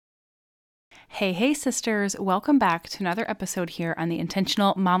Hey, sisters. Welcome back to another episode here on the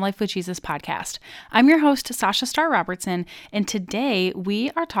Intentional Mom Life with Jesus podcast. I'm your host, Sasha Starr Robertson, and today we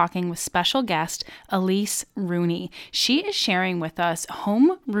are talking with special guest, Elyse Rooney. She is sharing with us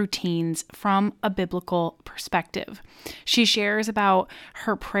home routines from a biblical perspective. She shares about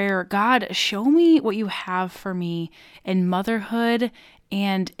her prayer, God, show me what you have for me in motherhood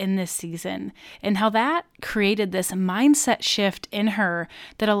and in this season, and how that created this mindset shift in her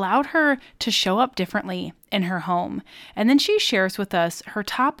that allowed her to show up differently in her home. And then she shares with us her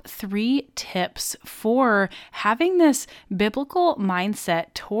top 3 tips for having this biblical mindset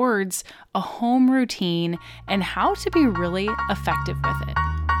towards a home routine and how to be really effective with it.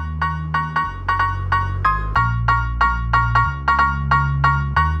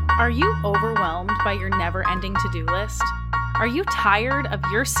 Are you overwhelmed by your never-ending to-do list? Are you tired of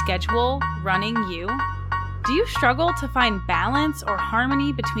your schedule running you? Do you struggle to find balance or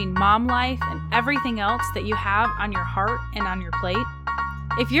harmony between mom life and everything else that you have on your heart and on your plate?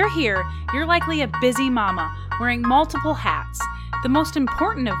 If you're here, you're likely a busy mama wearing multiple hats, the most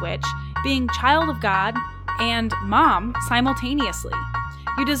important of which being child of God and mom simultaneously.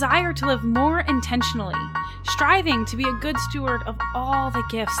 You desire to live more intentionally, striving to be a good steward of all the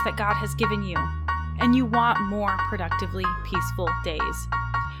gifts that God has given you, and you want more productively peaceful days.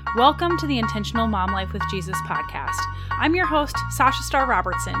 Welcome to the Intentional Mom Life with Jesus podcast. I'm your host, Sasha Starr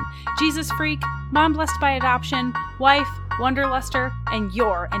Robertson, Jesus freak, mom blessed by adoption, wife, wanderluster, and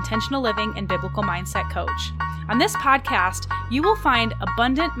your intentional living and biblical mindset coach. On this podcast, you will find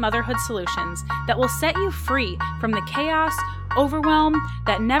abundant motherhood solutions that will set you free from the chaos, overwhelm,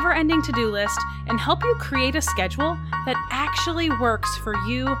 that never-ending to-do list, and help you create a schedule that actually works for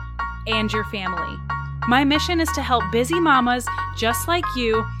you and your family. My mission is to help busy mamas just like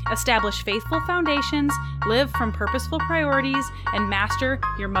you establish faithful foundations, live from purposeful priorities, and master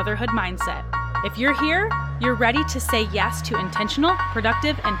your motherhood mindset. If you're here, you're ready to say yes to intentional,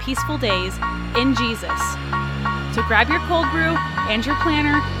 productive, and peaceful days in Jesus. So grab your cold brew and your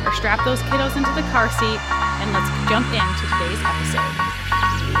planner, or strap those kiddos into the car seat, and let's jump into today's episode.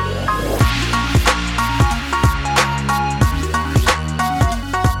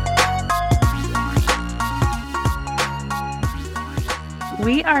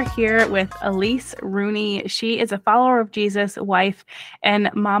 We are here with Elyse Rooney. She is a follower of Jesus, wife,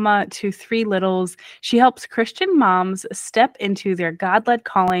 and mama to 3 littles. She helps Christian moms step into their God-led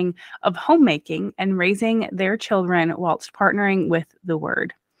calling of homemaking and raising their children whilst partnering with the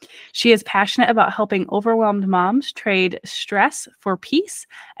Word. She is passionate about helping overwhelmed moms trade stress for peace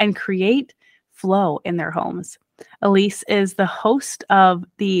and create flow in their homes. Elyse is the host of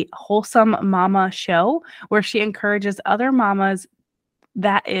the Wholesome Mama Show, where she encourages other mamas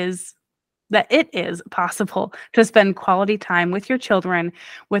that it is possible to spend quality time with your children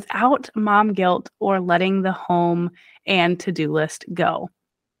without mom guilt or letting the home and to-do list go.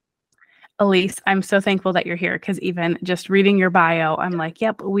 Elyse, I'm so thankful that you're here, because even just reading your bio, I'm like,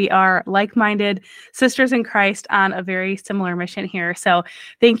 yep, we are like-minded sisters in Christ on a very similar mission here. So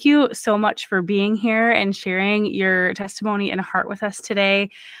thank you so much for being here and sharing your testimony and heart with us today.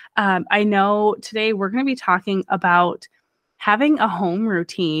 I know today we're going to be talking about having a home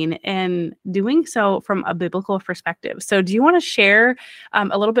routine and doing so from a biblical perspective. So do you want to share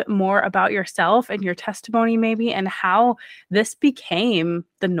a little bit more about yourself and your testimony maybe, and how this became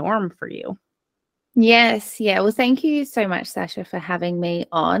the norm for you? Yes. Yeah. Well, thank you so much, Sasha, for having me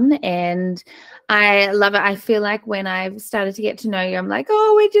on. And I love it. I feel like when I've started to get to know you, I'm like,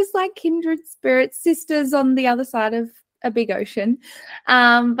 oh, we're just like kindred spirits, sisters on the other side of a big ocean.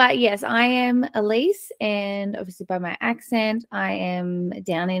 But yes, I am Elyse, and obviously by my accent, I am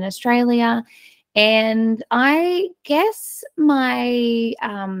down in Australia. And I guess my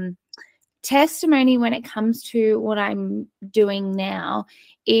testimony when it comes to what I'm doing now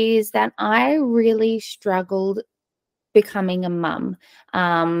is that I really struggled becoming a mum.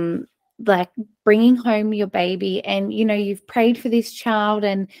 Like bringing home your baby, and you've prayed for this child,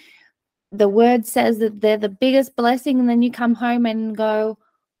 and the word says that they're the biggest blessing, and then you come home and go,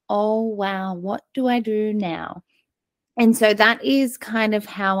 oh, wow, what do I do now? And so that is kind of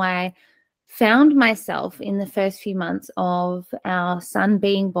how I found myself in the first few months of our son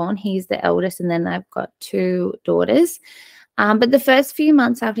being born. He's the eldest, and then I've got 2 daughters. But the first few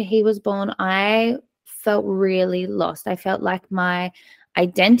months after he was born, I felt really lost. I felt like my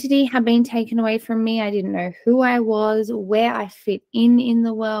identity had been taken away from me. I didn't know who I was, where I fit in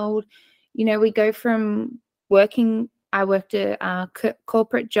the world. We go from working, I worked a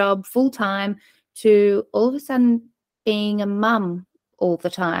corporate job full time, to all of a sudden being a mum all the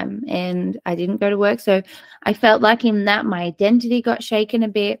time, and I didn't go to work. So I felt like in that my identity got shaken a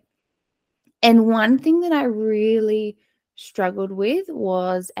bit. And one thing that I really struggled with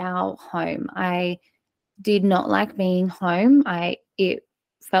was our home. I did not like being home. It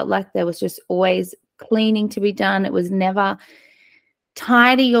felt like there was just always cleaning to be done. It was never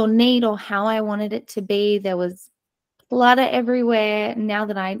tidy or neat or how I wanted it to be. There was clutter everywhere. Now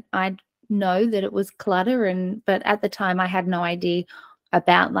that I know that it was clutter, but at the time I had no idea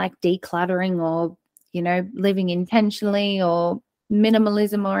about like decluttering or, living intentionally or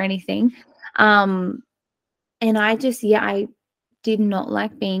minimalism or anything. And I did not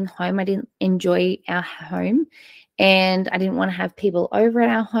like being home. I didn't enjoy our home, and I didn't want to have people over at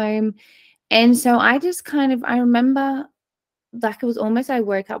our home. And so I remember, like, it was almost, I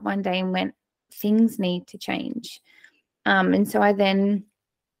woke up one day and went, things need to change. And so I then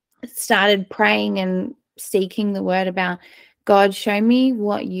started praying and seeking the word about, God, show me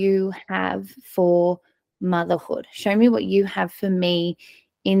what you have for motherhood. Show me what you have for me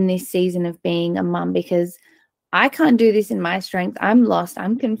in this season of being a mum, because I can't do this in my strength. I'm lost.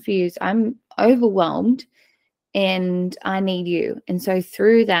 I'm confused. I'm overwhelmed, and I need you. And so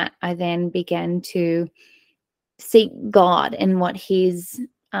through that, I then began to seek God and what his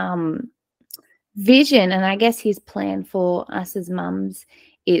vision and I guess his plan for us as mums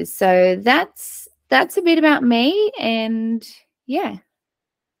is. So that's a bit about me, and yeah.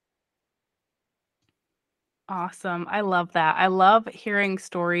 Awesome. I love that. I love hearing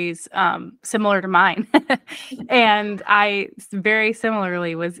stories similar to mine. And I very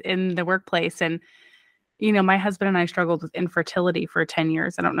similarly was in the workplace, and my husband and I struggled with infertility for 10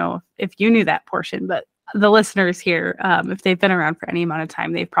 years. I don't know if you knew that portion, but the listeners here, if they've been around for any amount of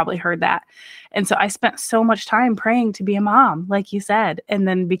time, they've probably heard that. And so I spent so much time praying to be a mom, like you said, and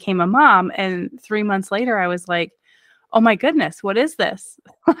then became a mom. And 3 months later, I was like, oh my goodness, what is this?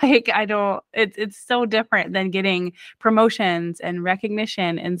 Like, it's so different than getting promotions and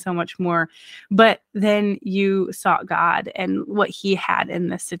recognition and so much more. But then you sought God and what he had in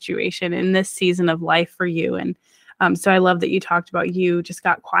this situation, in this season of life for you. And so I love that you talked about, you just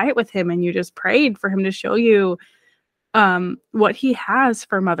got quiet with him and you just prayed for him to show you what he has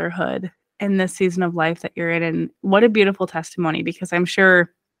for motherhood in this season of life that you're in. And what a beautiful testimony, because I'm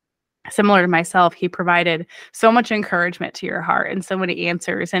sure, similar to myself, he provided so much encouragement to your heart and so many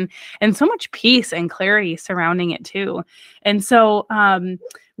answers and so much peace and clarity surrounding it too. And so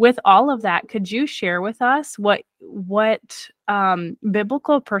with all of that, could you share with us what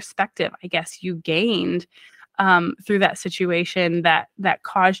biblical perspective, I guess, you gained through that situation that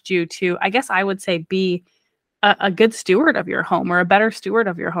caused you to, I guess I would say, be a good steward of your home, or a better steward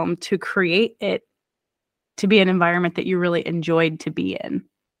of your home, to create it to be an environment that you really enjoyed to be in?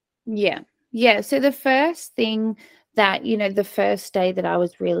 Yeah. So the first thing that, the first day that I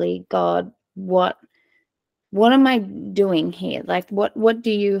was really, God, what am I doing here? Like, what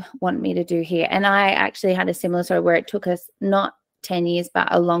do you want me to do here? And I actually had a similar story where it took us not 10 years, but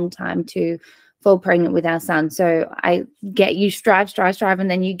a long time to fall pregnant with our son. So you strive,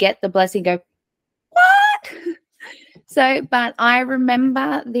 and then you get the blessing, go, what? So, but I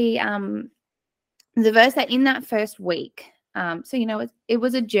remember the verse that in that first week, so it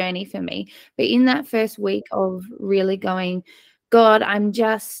was a journey for me, but in that first week of really going, God, I'm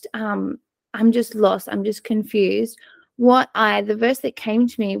just lost, I'm just confused. The verse that came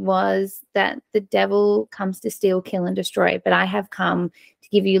to me was that the devil comes to steal, kill, and destroy, but I have come to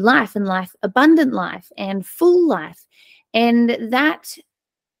give you life, and life, abundant life, and full life. And that,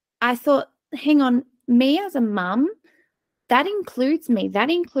 I thought, hang on, me as a mum, that includes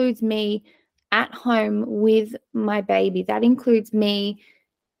me at home with my baby. That includes me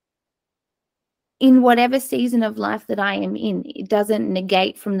in whatever season of life that I am in. It doesn't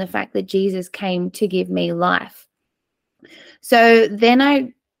negate from the fact that Jesus came to give me life. So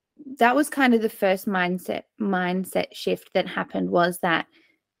then that was kind of the first mindset shift that happened, was that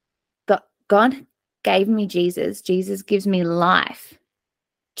God gave me Jesus. Jesus gives me life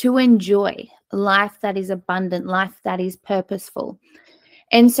to enjoy, life that is abundant, life that is purposeful.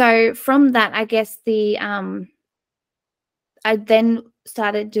 And so from that, I guess I then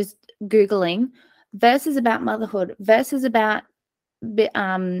started just Googling verses about motherhood, verses about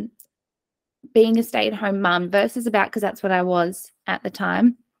being a stay-at-home mum, verses about, because that's what I was at the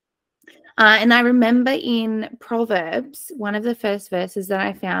time. And I remember in Proverbs, one of the first verses that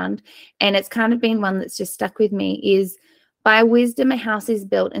I found, and it's kind of been one that's just stuck with me, is, by wisdom a house is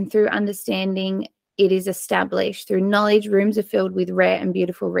built, and through understanding it is established. Through knowledge, rooms are filled with rare and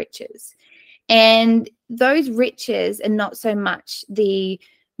beautiful riches. And those riches are not so much the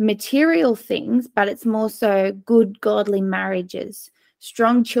material things, but it's more so good, godly marriages,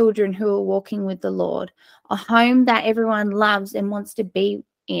 strong children who are walking with the Lord, a home that everyone loves and wants to be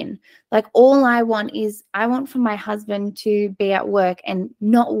in. Like, all I want for my husband to be at work and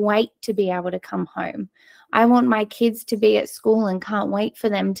not wait to be able to come home. I want my kids to be at school and can't wait for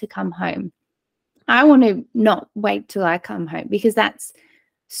them to come home. I want to not wait till I come home, because that's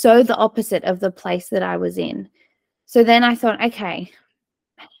so the opposite of the place that I was in. So then I thought, okay,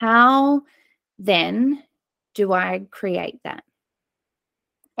 how then do I create that?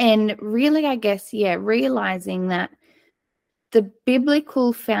 And really, I guess, realizing that the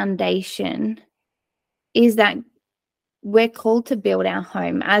biblical foundation is that we're called to build our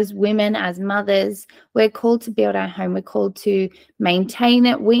home as women, as mothers. We're called to build our home. We're called to maintain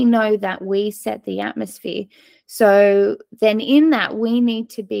it. We know that we set the atmosphere. So then in that, we need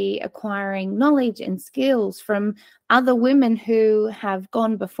to be acquiring knowledge and skills from other women who have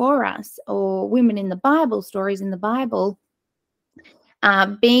gone before us, or women in the Bible, stories in the Bible,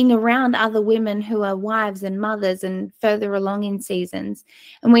 being around other women who are wives and mothers and further along in seasons.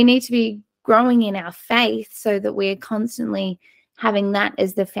 And we need to be growing in our faith so that we're constantly having that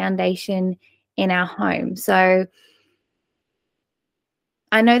as the foundation in our home. So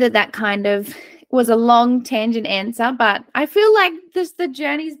I know that kind of was a long tangent answer, but I feel like the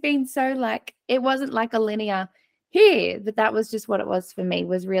journey's been so, like, it wasn't like a linear here, but that was just what it was for me,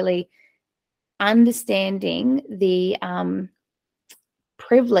 was really understanding the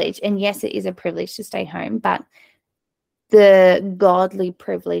privilege. And yes, it is a privilege to stay home, but the godly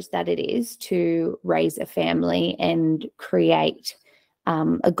privilege that it is to raise a family and create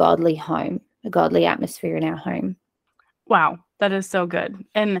a godly home, a godly atmosphere in our home. Wow, that is so good.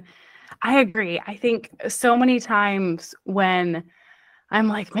 And I agree. I think so many times when I'm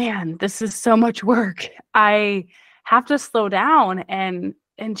like, man, this is so much work, I have to slow down and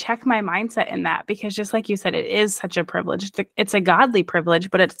check my mindset in that, because just like you said, it is such a privilege. It's a godly privilege,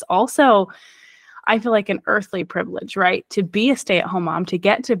 but it's also, I feel like, an earthly privilege, right? To be a stay-at-home mom, to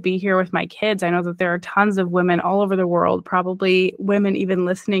get to be here with my kids. I know that there are tons of women all over the world, probably women even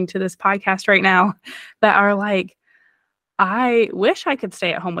listening to this podcast right now, that are like, I wish I could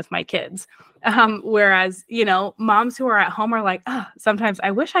stay at home with my kids. Whereas, moms who are at home are like, sometimes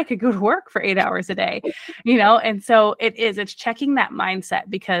I wish I could go to work for 8 hours a day, and so it's checking that mindset,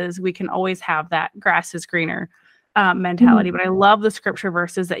 because we can always have that grass is greener mentality. But I love the scripture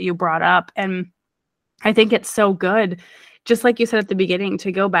verses that you brought up. And I think it's so good, just like you said at the beginning,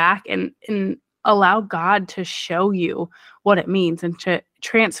 to go back and allow God to show you what it means, and to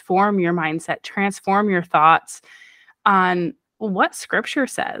transform your mindset, transform your thoughts on what scripture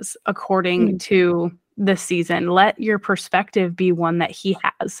says according to the season. Let your perspective be one that he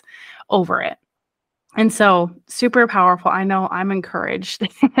has over it. And so, super powerful. I know I'm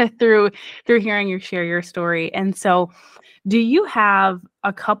encouraged through hearing you share your story. And so, do you have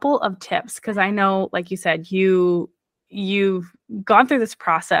a couple of tips? Because I know, like you said, you've gone through this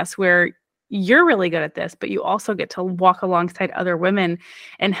process where you're really good at this, but you also get to walk alongside other women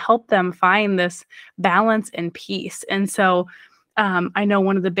and help them find this balance and peace. And so I know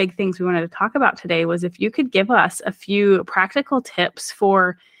one of the big things we wanted to talk about today was if you could give us a few practical tips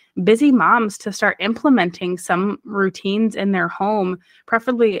for busy moms to start implementing some routines in their home,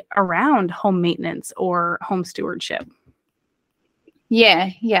 preferably around home maintenance or home stewardship.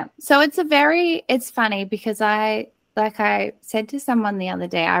 Yeah. So it's funny, because like I said to someone the other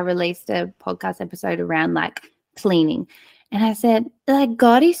day, I released a podcast episode around like cleaning. And I said, like,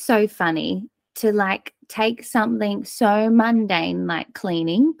 God is so funny to like take something so mundane like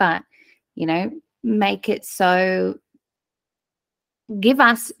cleaning, but, make it so, give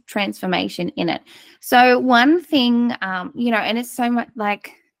us transformation in it. So one thing, and it's so much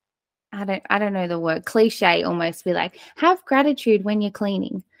like, I don't know the word, cliche almost, be like, have gratitude when you're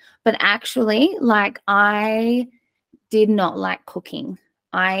cleaning. But actually, like, I did not like cooking.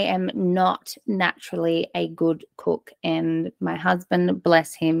 I am not naturally a good cook, and my husband,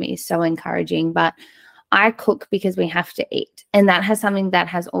 bless him, is so encouraging, but I cook because we have to eat. And that has something that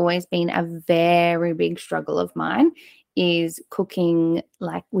has always been a very big struggle of mine, is cooking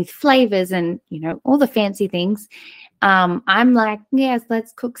like with flavors and, all the fancy things. I'm like, yes,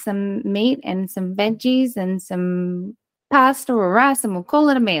 let's cook some meat and some veggies and some pasta or rice, and we'll call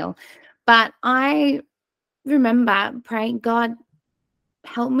it a meal. But I remember praying, God,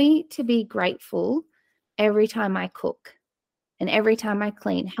 help me to be grateful every time I cook and every time I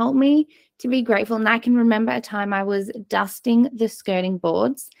clean. Help me to be grateful. And I can remember a time I was dusting the skirting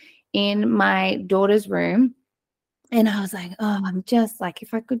boards in my daughter's room, and I was like, I'm just like,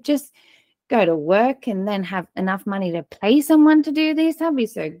 if I could just go to work and then have enough money to pay someone to do this, that'd be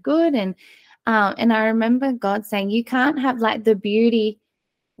so good. And I remember God saying, you can't have like the beauty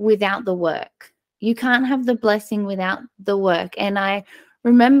without the work. You can't have the blessing without the work. And I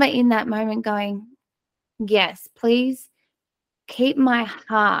remember in that moment going, yes, please keep my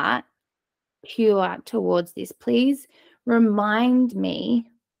heart pure towards this. Please remind me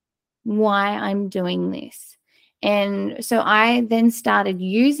why I'm doing this. And so I then started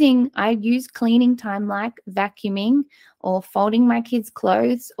I use cleaning time like vacuuming or folding my kids'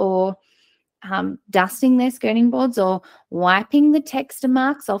 clothes or dusting their skirting boards or wiping the texture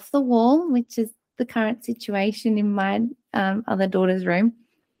marks off the wall, which is the current situation in my other daughter's room.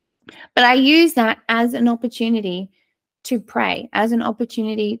 But I use that as an opportunity to pray, as an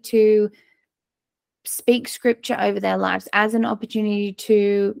opportunity to speak scripture over their lives, as an opportunity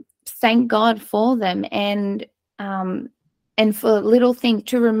to thank God for them, and for little things,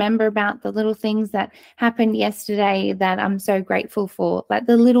 to remember about the little things that happened yesterday that I'm so grateful for, like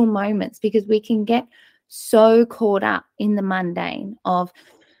the little moments, because we can get so caught up in the mundane of,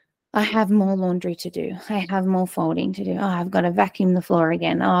 I have more laundry to do. I have more folding to do. Oh, I've got to vacuum the floor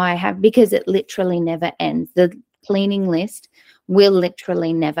again. Oh, because it literally never ends. The cleaning list will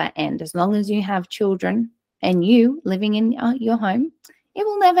literally never end. As long as you have children and you living in your home, it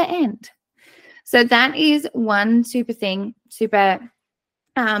will never end. So that is one super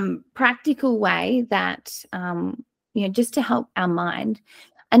practical way that, just to help our mind.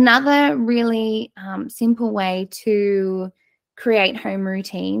 Another really simple way to create home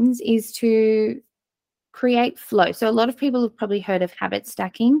routines is to create flow. So a lot of people have probably heard of habit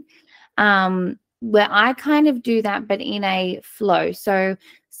stacking, where I kind of do that, but in a flow. So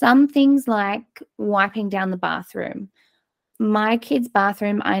some things like wiping down the bathroom. My kids'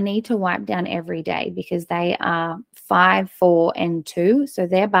 bathroom, I need to wipe down every day because they are 5, 4, and 2. So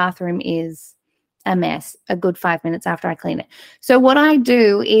their bathroom is a mess a good 5 minutes after I clean it. So what I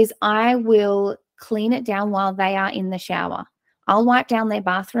do is I will clean it down while they are in the shower. I'll wipe down their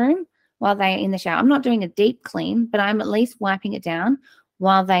bathroom while they are in the shower. I'm not doing a deep clean, but I'm at least wiping it down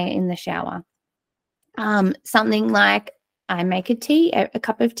while they are in the shower. Something like I make a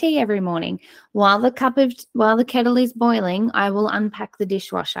cup of tea every morning. While the kettle is boiling, I will unpack the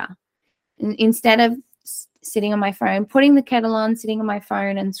dishwasher. Instead of sitting on my phone, putting the kettle on, sitting on my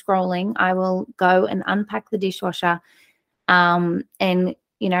phone and scrolling, I will go and unpack the dishwasher. And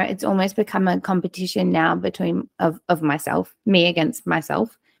it's almost become a competition now between myself, me against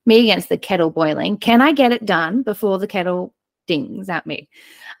the kettle boiling. Can I get it done before the kettle dings at me?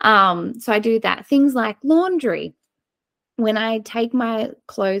 So I do that. Things like laundry. When I take my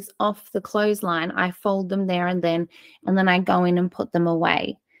clothes off the clothesline, I fold them there and then I go in and put them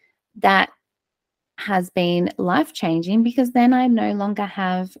away. That has been life-changing because then I no longer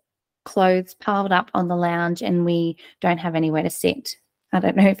have clothes piled up on the lounge and we don't have anywhere to sit. I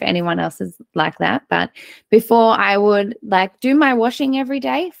don't know if anyone else is like that, but before I would do my washing every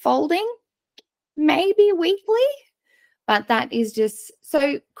day, folding maybe weekly, but that is just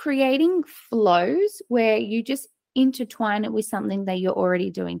so creating flows where you just intertwine it with something that you're already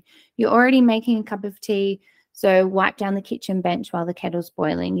doing. You're already making a cup of tea, so wipe down the kitchen bench while the kettle's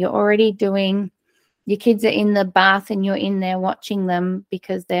boiling. You're already doing, your kids are in the bath and you're in there watching them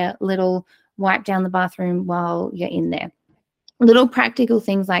because they're little, wipe down the bathroom while you're in there. Little practical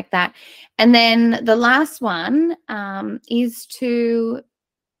things like that. And then the last one is to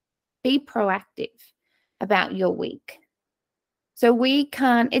be proactive about your week. So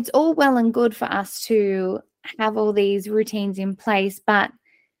it's all well and good for us to have all these routines in place, but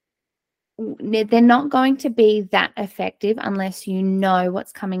they're not going to be that effective unless you know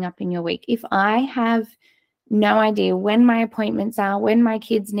what's coming up in your week. If I have no idea when my appointments are, when my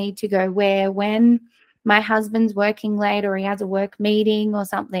kids need to go where, when my husband's working late or he has a work meeting or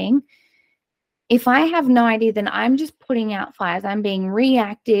something, if I have no idea, then I'm just putting out fires. I'm being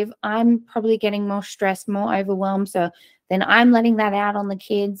reactive. I'm probably getting more stressed, more overwhelmed. So then I'm letting that out on the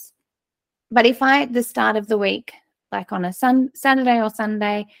kids. But if I, at the start of the week, like on a Saturday or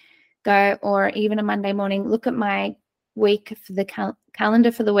Sunday, go, or even a Monday morning, look at my week for the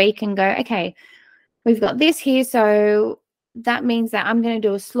calendar for the week and go, okay, we've got this here. So that means that I'm going to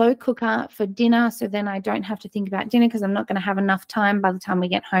do a slow cooker for dinner. So then I don't have to think about dinner because I'm not going to have enough time by the time we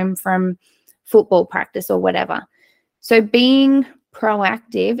get home from football practice or whatever. So being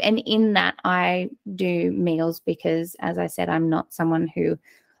proactive, and in that I do meals because, as I said, I'm not someone who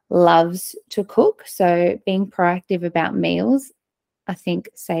loves to cook. So being proactive about meals, I think,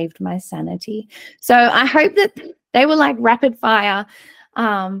 saved my sanity. So I hope that they were like rapid fire,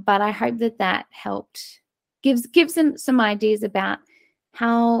 but I hope that helped, gives them some ideas about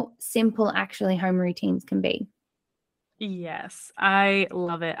how simple actually home routines can be. Yes, I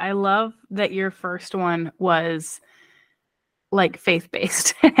love it. I love that your first one was like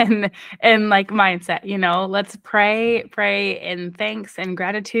faith-based and like mindset, let's pray in thanks and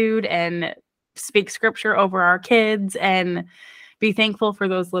gratitude and speak scripture over our kids and be thankful for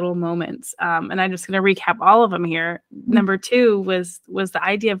those little moments. And I'm just going to recap all of them here. Number 2 was the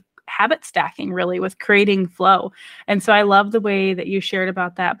idea of habit stacking, really, with creating flow. And so I love the way that you shared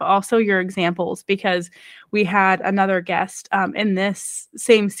about that, but also your examples, because we had another guest in this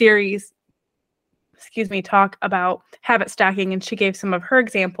same series, talk about habit stacking, and she gave some of her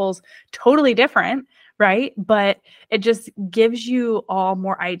examples, totally different, right? But it just gives you all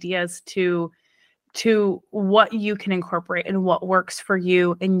more ideas to what you can incorporate and what works for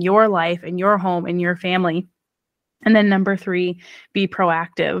you in your life, in your home, in your family. And then number 3, be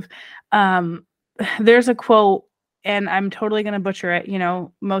proactive. There's a quote, and I'm totally going to butcher it.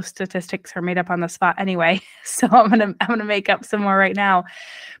 Most statistics are made up on the spot anyway, so I'm going to make up some more right now.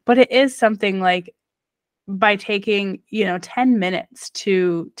 But it is something like, by taking, 10 minutes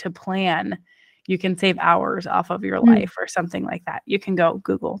to plan, you can save hours off of your life, or something like that. You can go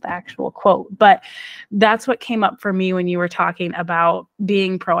Google the actual quote, but that's what came up for me when you were talking about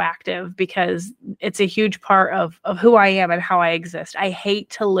being proactive, because it's a huge part of who I am and how I exist. I hate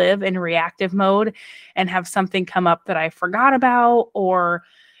to live in reactive mode and have something come up that I forgot about, or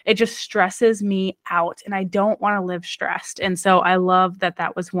it just stresses me out, and I don't want to live stressed. And so I love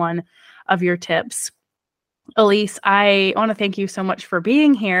that was one of your tips. Elyse, I want to thank you so much for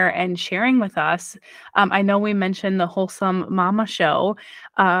being here and sharing with us. I know we mentioned the Wholesome Mama Show.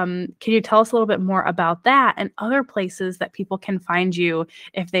 Can you tell us a little bit more about that and other places that people can find you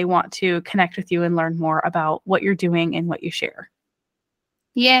if they want to connect with you and learn more about what you're doing and what you share?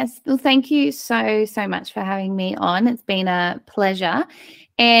 Yes. Well, thank you so much for having me on. It's been a pleasure.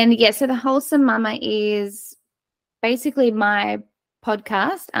 And so the Wholesome Mama is basically my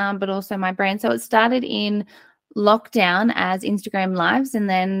podcast, but also my brand. So it started in lockdown as Instagram lives, and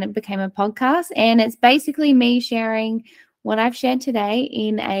then it became a podcast. And it's basically me sharing what I've shared today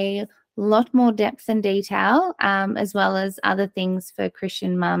in a lot more depth and detail, as well as other things for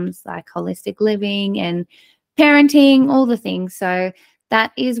Christian mums, like holistic living and parenting, all the things. So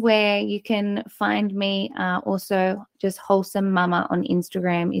that is where you can find me. Also, just Wholesome Mama on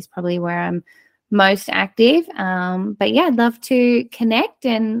Instagram is probably where I'm most active. But yeah, I'd love to connect,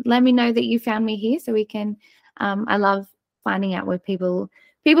 and let me know that you found me here, so we can, I love finding out where people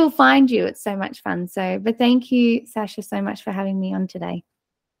find you. It's so much fun. But thank you, Sasha, so much for having me on today.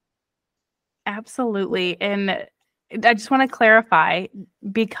 Absolutely. And I just want to clarify,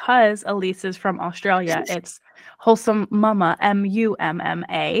 because Elyse is from Australia, it's Wholesome Mama,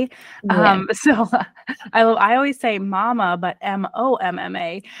 Mumma. So I always say mama, but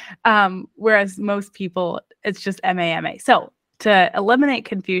Momma. Whereas most people, it's just Mama. So to eliminate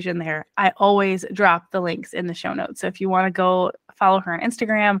confusion there, I always drop the links in the show notes. So if you want to go follow her on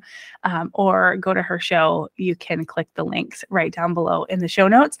Instagram, or go to her show, you can click the links right down below in the show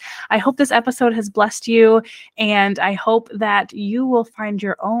notes. I hope this episode has blessed you, and I hope that you will find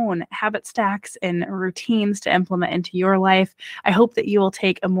your own habit stacks and routines to implement into your life. I hope that you will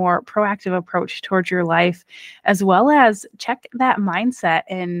take a more proactive approach towards your life, as well as check that mindset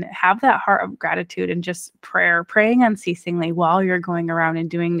and have that heart of gratitude and just praying unceasingly while you're going around and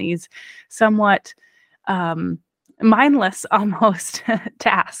doing these somewhat mindless almost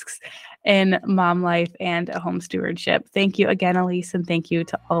tasks in mom life and a home stewardship. Thank you again, Elyse, and thank you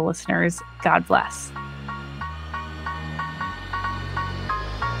to all listeners. God bless.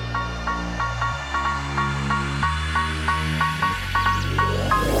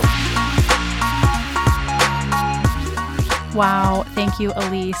 Wow. Thank you,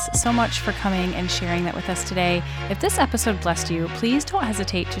 Elyse, so much for coming and sharing that with us today. If this episode blessed you, please don't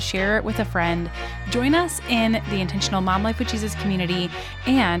hesitate to share it with a friend. Join us in the Intentional Mom Life with Jesus community.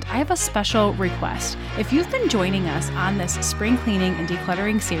 And I have a special request. If you've been joining us on this spring cleaning and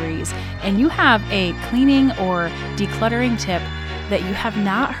decluttering series, and you have a cleaning or decluttering tip that you have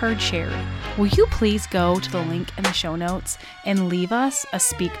not heard shared, will you please go to the link in the show notes and leave us a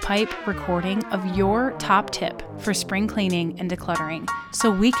SpeakPipe recording of your top tip for spring cleaning and decluttering, so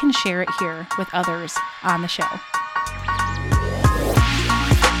we can share it here with others on the show.